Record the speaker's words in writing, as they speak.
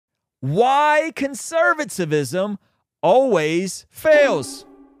Why conservatism always fails.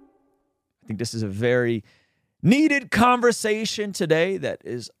 I think this is a very needed conversation today that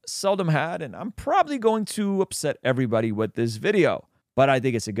is seldom had, and I'm probably going to upset everybody with this video, but I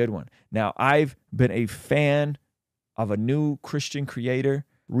think it's a good one. Now, I've been a fan of a new Christian creator,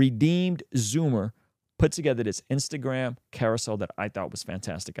 Redeemed Zoomer, put together this Instagram carousel that I thought was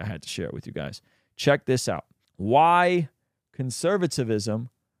fantastic. I had to share it with you guys. Check this out. Why conservatism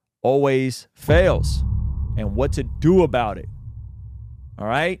always fails and what to do about it. All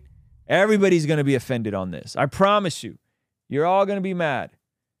right? Everybody's going to be offended on this. I promise you. You're all going to be mad.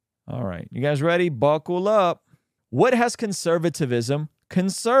 All right. You guys ready? Buckle up. What has conservatism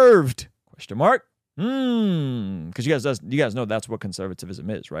conserved? Question mark. Because you guys know that's what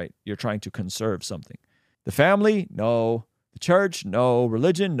conservatism is, right? You're trying to conserve something. The family? No. The church? No.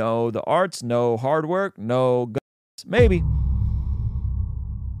 Religion? No. The arts? No. Hard work? No. Guns? Maybe.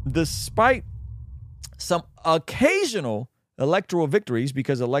 Despite some occasional electoral victories,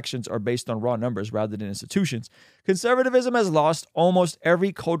 because elections are based on raw numbers rather than institutions, conservatism has lost almost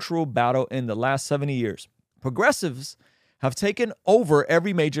every cultural battle in the last 70 years. Progressives have taken over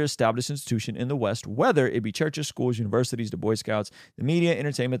every major established institution in the West, whether it be churches, schools, universities, the Boy Scouts, the media,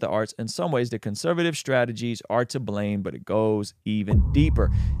 entertainment, the arts. In some ways, the conservative strategies are to blame, but it goes even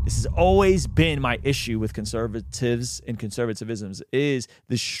deeper. This has always been my issue with conservatives and conservatism is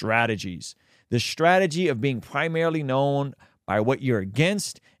the strategies. The strategy of being primarily known by what you're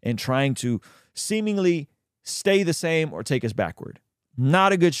against and trying to seemingly stay the same or take us backward.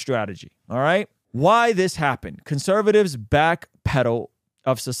 Not a good strategy, all right? Why this happened? Conservatives back pedal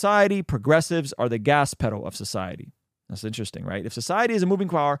of society. Progressives are the gas pedal of society. That's interesting, right? If society is a moving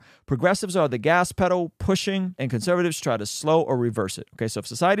car, progressives are the gas pedal pushing, and conservatives try to slow or reverse it. Okay, so if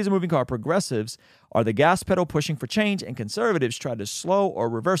society is a moving car, progressives are the gas pedal pushing for change, and conservatives try to slow or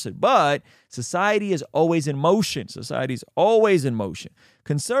reverse it. But society is always in motion. Society is always in motion.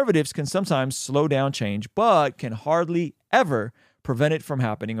 Conservatives can sometimes slow down change, but can hardly ever prevent it from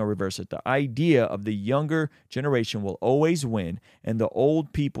happening or reverse it. The idea of the younger generation will always win, and the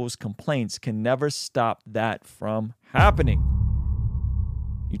old people's complaints can never stop that from happening.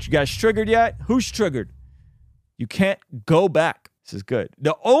 You guys triggered yet? Who's triggered? You can't go back. This is good.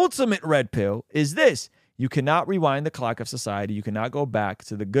 The ultimate red pill is this. You cannot rewind the clock of society. You cannot go back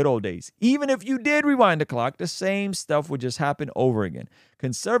to the good old days. Even if you did rewind the clock, the same stuff would just happen over again.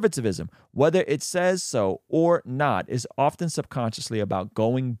 Conservatism, whether it says so or not, is often subconsciously about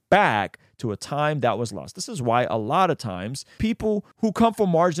going back to a time that was lost. This is why a lot of times people who come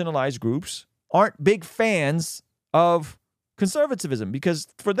from marginalized groups aren't big fans of conservatism, because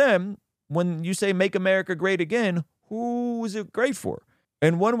for them, when you say make America great again, who is it great for?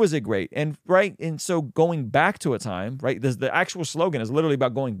 And when was it great? And right, and so going back to a time, right? The actual slogan is literally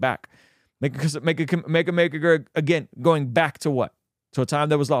about going back. Make America great again, going back to what? To a time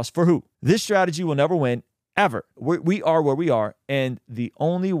that was lost. For who? This strategy will never win, ever. We are where we are, and the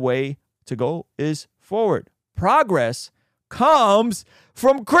only way to go is forward. Progress comes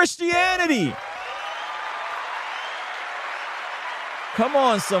from Christianity. Come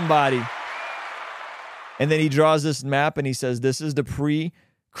on, somebody. And then he draws this map and he says, this is the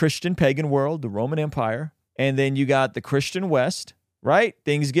pre-Christian pagan world, the Roman Empire. And then you got the Christian West, right?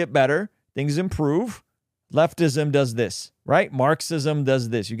 Things get better. Things improve. Leftism does this, right? Marxism does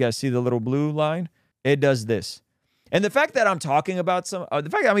this. You guys see the little blue line? It does this. And the fact that I'm talking about the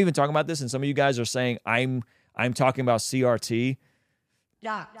fact that I'm even talking about this, and some of you guys are saying I'm talking about CRT.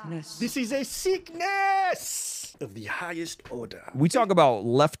 Darkness. This is a sickness of the highest order. We talk about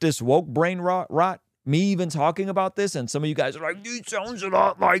leftist woke brain rot. Me even talking about this, and some of you guys are like, "It sounds a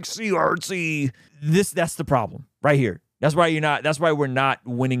lot like CRT." That's the problem right here. That's why we're not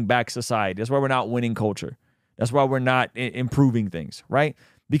winning back society. That's why we're not winning culture. That's why we're not improving things, right?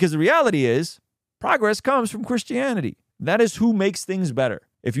 Because the reality is, progress comes from Christianity. That is who makes things better.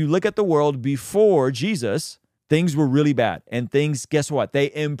 If you look at the world before Jesus, things were really bad, and things, guess what?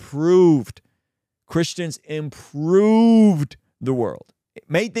 They improved. Christians improved the world. It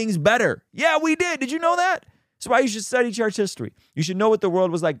made things better. Yeah, we did. Did you know that? That's why you should study church history. You should know what the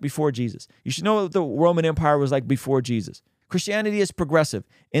world was like before Jesus. You should know what the Roman Empire was like before Jesus. Christianity is progressive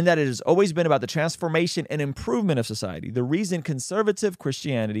in that it has always been about the transformation and improvement of society. The reason conservative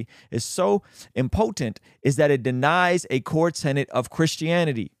Christianity is so impotent is that it denies a core tenet of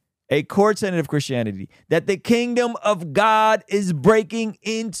Christianity. A core tenet of Christianity, that the kingdom of God is breaking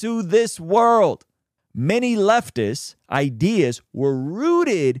into this world. Many leftist ideas were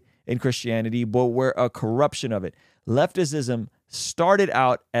rooted in Christianity, but were a corruption of it. Leftism started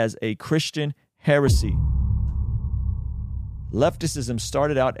out as a Christian heresy. lefticism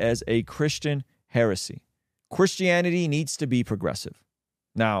started out as a Christian heresy. Christianity needs to be progressive.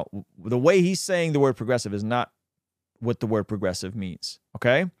 Now, the way he's saying the word progressive is not what the word progressive means,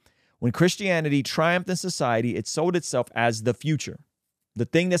 okay? When Christianity triumphed in society, it sold itself as the future, the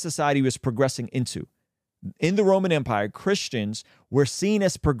thing that society was progressing into. In the Roman Empire, Christians were seen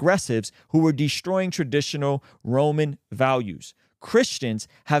as progressives who were destroying traditional Roman values. Christians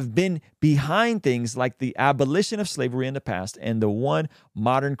have been behind things like the abolition of slavery in the past, and the one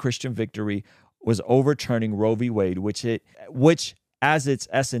modern Christian victory was overturning Roe v. Wade, which as its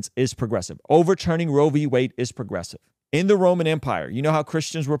essence is progressive. Overturning Roe v. Wade is progressive. In the Roman Empire, you know how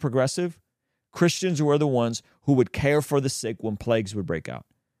Christians were progressive? Christians were the ones who would care for the sick when plagues would break out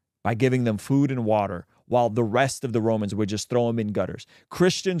by giving them food and water, while the rest of the Romans would just throw them in gutters.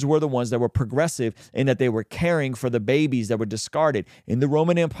 Christians were the ones that were progressive in that they were caring for the babies that were discarded. In the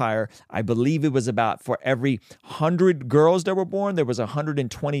Roman Empire, I believe it was about for every 100 girls that were born, there was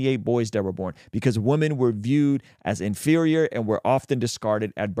 128 boys that were born because women were viewed as inferior and were often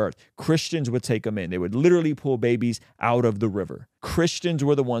discarded at birth. Christians would take them in. They would literally pull babies out of the river. Christians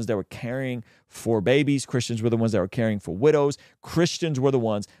were the ones that were caring for babies. Christians were the ones that were caring for widows. Christians were the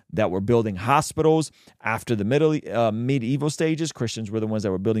ones that were building hospitals. After the medieval stages, Christians were the ones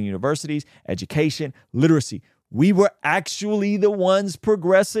that were building universities, education, literacy. We were actually the ones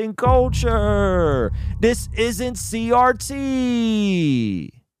progressing culture. This isn't CRT.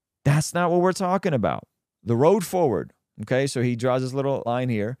 That's not what we're talking about. The road forward. Okay, so he draws this little line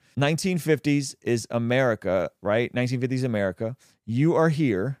here. 1950s is America, right? 1950s America. You are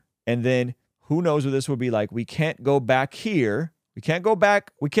here. And then who knows what this will be like? We can't go back here. We can't go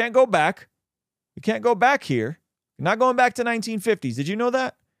back. We can't go back. We can't go back here. We're not going back to 1950s. Did you know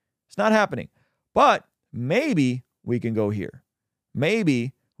that? It's not happening. But maybe we can go here.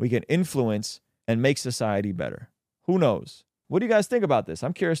 Maybe we can influence and make society better. Who knows? What do you guys think about this?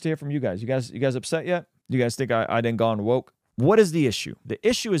 I'm curious to hear from you guys. You guys upset yet? You guys think I done gone woke? What is the issue? The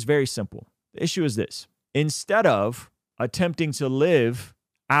issue is very simple. The issue is this. Instead of attempting to live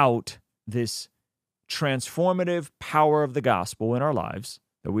out this transformative power of the gospel in our lives,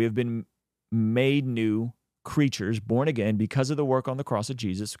 that we have been made new creatures, born again because of the work on the cross of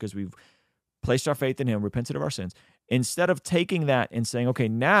Jesus, because we've placed our faith in him, repented of our sins. Instead of taking that and saying, okay,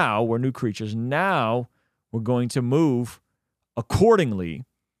 now we're new creatures, now we're going to move accordingly.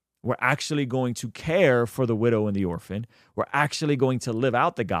 We're actually going to care for the widow and the orphan. We're actually going to live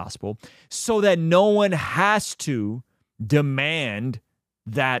out the gospel so that no one has to demand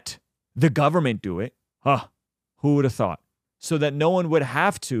that the government do it. Who would have thought? So that no one would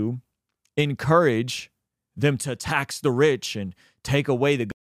have to encourage them to tax the rich and take away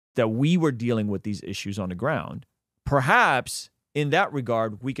that we were dealing with these issues on the ground. Perhaps in that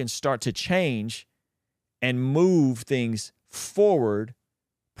regard, we can start to change and move things forward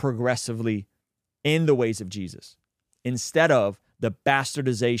progressively in the ways of Jesus, instead of the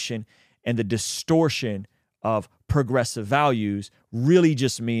bastardization and the distortion of progressive values, really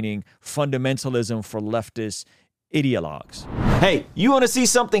just meaning fundamentalism for leftist ideologues. Hey, you want to see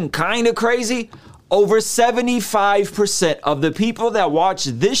something kind of crazy? Over 75% of the people that watch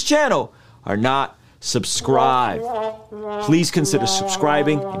this channel are not subscribed. Please consider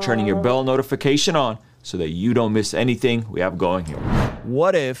subscribing and turning your bell notification on so that you don't miss anything we have going here.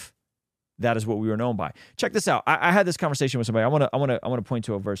 What if that is what we were known by? Check this out. I had this conversation with somebody. I want to point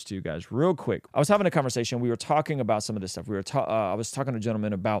to a verse to you guys real quick. I was having a conversation. We were talking about some of this stuff. I was talking to a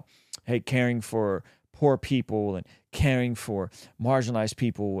gentleman about, hey, caring for poor people and caring for marginalized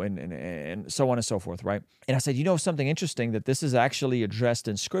people and so on and so forth, right? And I said, you know something interesting, that this is actually addressed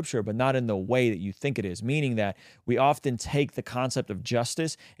in Scripture, but not in the way that you think it is, meaning that we often take the concept of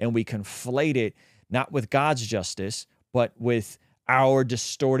justice and we conflate it not with God's justice, but with our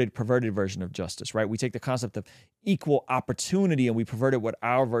distorted, perverted version of justice, right? We take the concept of equal opportunity and we pervert it with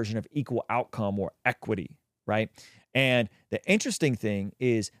our version of equal outcome or equity, right? And the interesting thing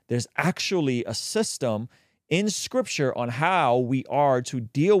is there's actually a system in Scripture on how we are to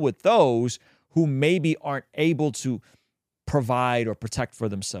deal with those who maybe aren't able to provide or protect for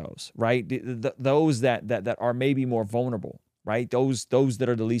themselves, right? Those that are maybe more vulnerable, right? Those that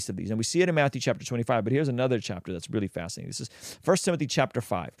are the least of these. And we see it in Matthew chapter 25, but here's another chapter that's really fascinating. This is 1 Timothy chapter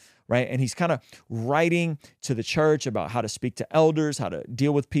 5, right? And he's kind of writing to the church about how to speak to elders, how to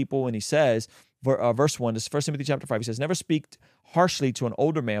deal with people. And he says verse 1, this is 1 Timothy chapter 5. He says, never speak harshly to an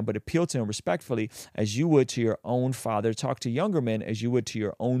older man, but appeal to him respectfully as you would to your own father. Talk to younger men as you would to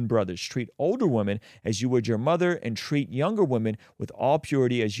your own brothers. Treat older women as you would your mother, and treat younger women with all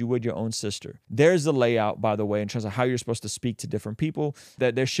purity as you would your own sister. There's the layout, by the way, in terms of how you're supposed to speak to different people,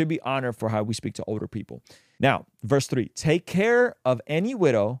 that there should be honor for how we speak to older people. Now, verse 3, take care of any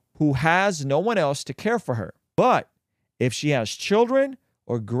widow who has no one else to care for her. But if she has children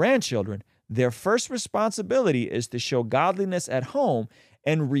or grandchildren, their first responsibility is to show godliness at home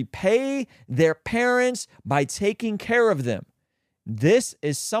and repay their parents by taking care of them. This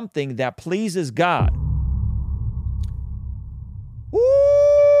is something that pleases God.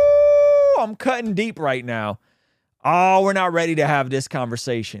 Ooh, I'm cutting deep right now. Oh, we're not ready to have this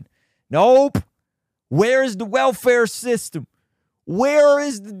conversation. Nope. Where is the welfare system? Where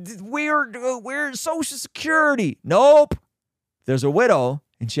is Social Security? Nope. There's a widow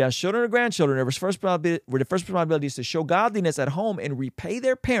and she has children or grandchildren. The first responsibility is to show godliness at home and repay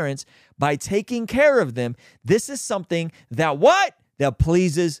their parents by taking care of them. This is something that what? That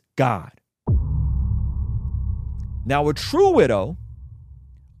pleases God. Now, a true widow,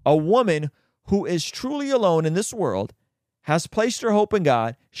 a woman who is truly alone in this world, has placed her hope in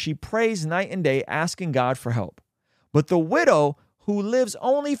God. She prays night and day, asking God for help. But the widow who lives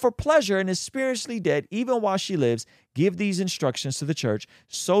only for pleasure and is spiritually dead, even while she lives, give these instructions to the church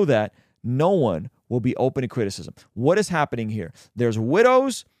so that no one will be open to criticism. What is happening here? There's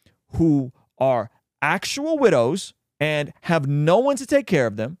widows who are actual widows and have no one to take care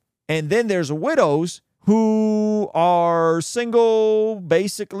of them. And then there's widows who are single,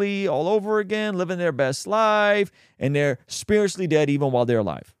 basically all over again, living their best life, and they're spiritually dead even while they're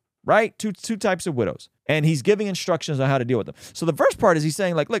alive, right? Two types of widows. And he's giving instructions on how to deal with them. So the first part is he's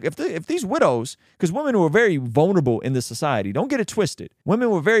saying, like, look, if these widows, because women were very vulnerable in this society, don't get it twisted.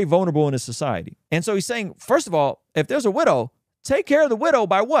 Women were very vulnerable in this society. And so he's saying, first of all, if there's a widow, take care of the widow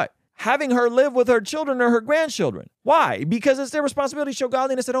by what? Having her live with her children or her grandchildren. Why? Because it's their responsibility to show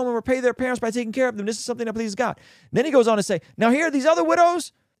godliness at home and repay their parents by taking care of them. This is something that pleases God. Then he goes on to say, now here are these other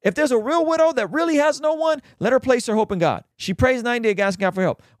widows. If there's a real widow that really has no one, let her place her hope in God. She prays night and day, asking God for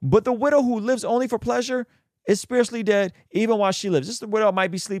help. But the widow who lives only for pleasure is spiritually dead even while she lives. This is the widow that might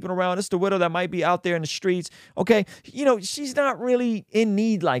be sleeping around. This is the widow that might be out there in the streets. Okay, she's not really in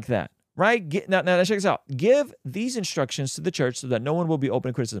need like that, right? Now check this out. Give these instructions to the church so that no one will be open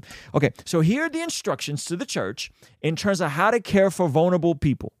to criticism. Okay, so here are the instructions to the church in terms of how to care for vulnerable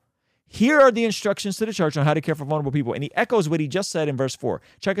people. Here are the instructions to the church on how to care for vulnerable people. And he echoes what he just said in verse 4.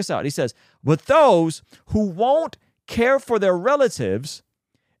 Check us out. He says, but those who won't care for their relatives,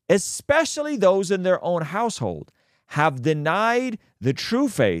 especially those in their own household, have denied the true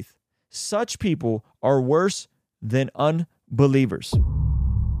faith. Such people are worse than unbelievers.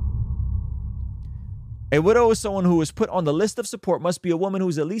 A widow is someone who is put on the list of support, must be a woman who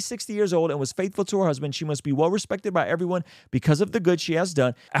is at least 60 years old and was faithful to her husband. She must be well respected by everyone because of the good she has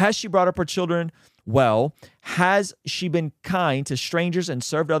done. Has she brought up her children well? Has she been kind to strangers and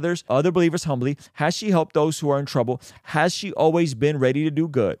served other believers humbly? Has she helped those who are in trouble? Has she always been ready to do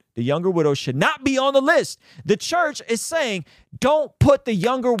good? The younger widow should not be on the list. The church is saying, don't put the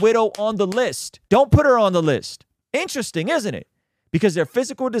younger widow on the list. Don't put her on the list. Interesting, isn't it? Because their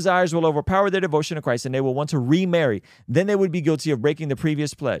physical desires will overpower their devotion to Christ and they will want to remarry. Then they would be guilty of breaking the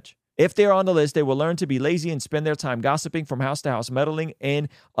previous pledge. If they are on the list, they will learn to be lazy and spend their time gossiping from house to house, meddling in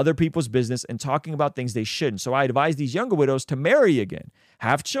other people's business and talking about things they shouldn't. So I advise these younger widows to marry again,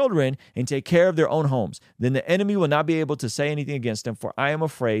 have children, and take care of their own homes. Then the enemy will not be able to say anything against them, for I am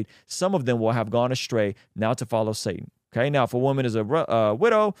afraid some of them will have gone astray now to follow Satan. Okay, now if a woman is a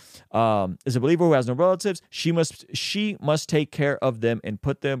widow, is a believer who has no relatives, she must take care of them and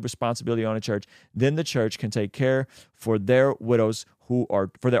put the responsibility on the church. Then the church can take care for their widows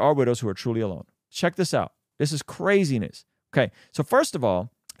there are widows who are truly alone. Check this out. This is craziness. Okay, so first of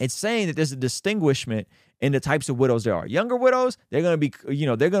all, it's saying that there's a distinguishment in the types of widows there are. Younger widows, they're going to be,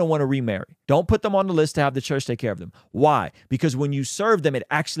 they're going to want to remarry. Don't put them on the list to have the church take care of them. Why? Because when you serve them, it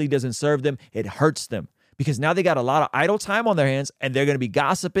actually doesn't serve them. It hurts them. Because now they got a lot of idle time on their hands and they're going to be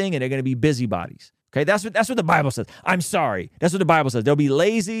gossiping and they're going to be busybodies. Okay, that's what the Bible says. I'm sorry. That's what the Bible says. They'll be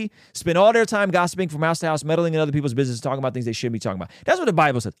lazy, spend all their time gossiping from house to house, meddling in other people's business, talking about things they shouldn't be talking about. That's what the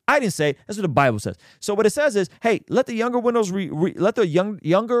Bible says. I didn't say it. That's what the Bible says. So what it says is, hey, let the younger widows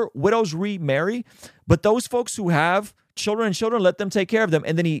younger widows remarry, but those folks who have children, let them take care of them.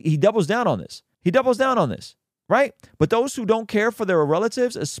 And then he doubles down on this. Right? But those who don't care for their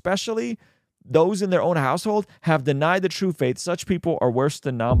relatives, especially those in their own household, have denied the true faith. Such people are worse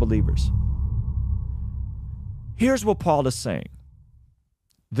than non-believers. Here's what Paul is saying.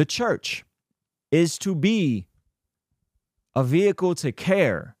 The church is to be a vehicle to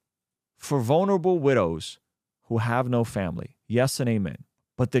care for vulnerable widows who have no family. Yes and amen.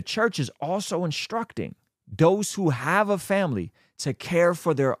 But the church is also instructing those who have a family to care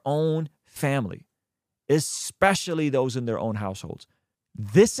for their own family, especially those in their own households.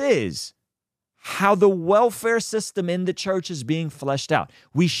 This is how the welfare system in the church is being fleshed out.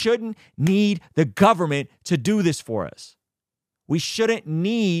 We shouldn't need the government to do this for us. We shouldn't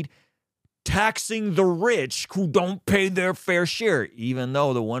need taxing the rich who don't pay their fair share, even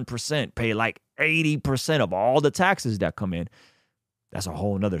though the 1% pay like 80% of all the taxes that come in. That's a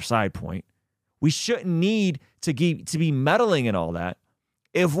whole nother side point. We shouldn't need to be meddling in all that.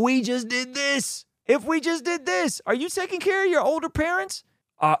 If we just did this, are you taking care of your older parents?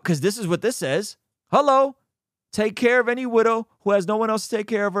 Because this is what this says. Hello, take care of any widow who has no one else to take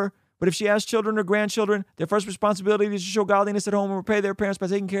care of her. But if she has children or grandchildren, their first responsibility is to show godliness at home and repay their parents by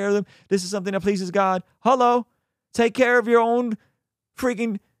taking care of them. This is something that pleases God. Hello, take care of your own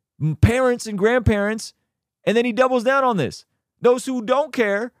freaking parents and grandparents. And then he doubles down on this. Those who don't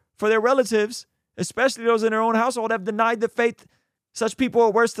care for their relatives, especially those in their own household, have denied the faith. Such people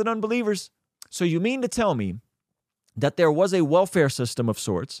are worse than unbelievers. So you mean to tell me that there was a welfare system of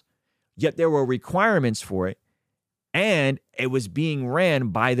sorts, yet there were requirements for it, and it was being ran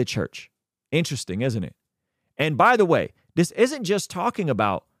by the church? Interesting, isn't it? And by the way, this isn't just talking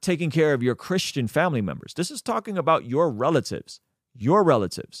about taking care of your Christian family members. This is talking about your relatives. Your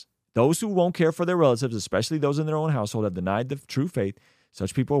relatives. Those who won't care for their relatives, especially those in their own household, have denied the true faith.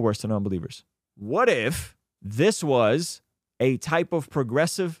 Such people are worse than unbelievers. What if this was a type of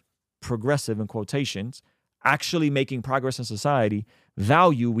progressive in quotations, actually making progress in society,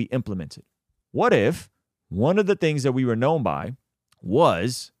 value we implemented? What if one of the things that we were known by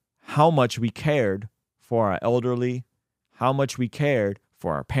was how much we cared for our elderly, how much we cared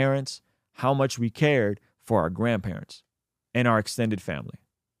for our parents, how much we cared for our grandparents and our extended family?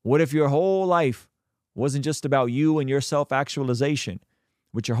 What if your whole life wasn't just about you and your self-actualization,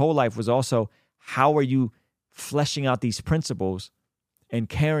 but your whole life was also how are you fleshing out these principles and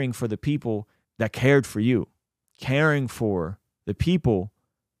caring for the people that cared for you, caring for the people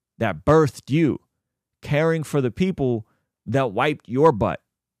that birthed you, caring for the people that wiped your butt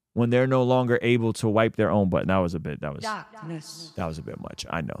when they're no longer able to wipe their own butt. And that was a bit much.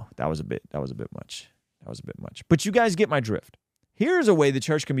 I know. That was a bit much. But you guys get my drift. Here's a way the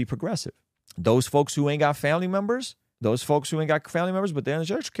church can be progressive. Those folks who ain't got family members, but they're in the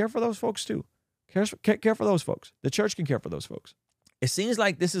church, care for those folks too. Care for those folks. The church can care for those folks. It seems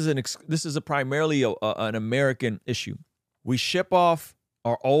like this is primarily an American issue. We ship off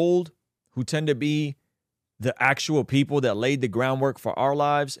our old, who tend to be the actual people that laid the groundwork for our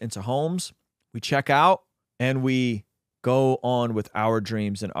lives, into homes. We check out and we go on with our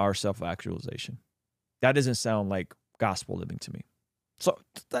dreams and our self-actualization. That doesn't sound like gospel living to me. So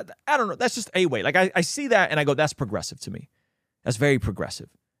I don't know. That's just a way. Like I see that and I go, that's progressive to me. That's very progressive.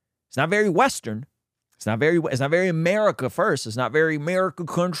 It's not very Western. It's not very America first. It's not very America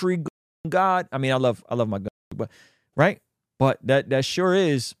country God. I mean, I love my God, but right. But that sure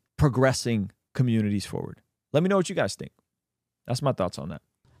is progressing communities forward. Let me know what you guys think. That's my thoughts on that.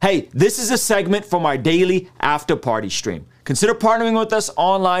 Hey, this is a segment from our daily after party stream. Consider partnering with us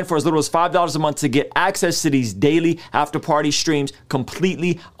online for as little as $5 a month to get access to these daily after party streams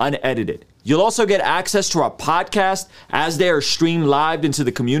completely unedited. You'll also get access to our podcast as they are streamed live into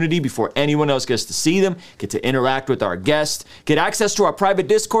the community before anyone else gets to see them, get to interact with our guests, get access to our private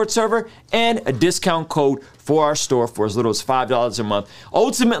Discord server, and a discount code for our store for as little as $5 a month.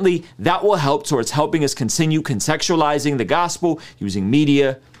 Ultimately, that will help towards helping us continue contextualizing the gospel using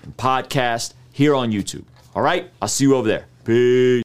media and podcast here on YouTube. All right, I'll see you over there. Peace.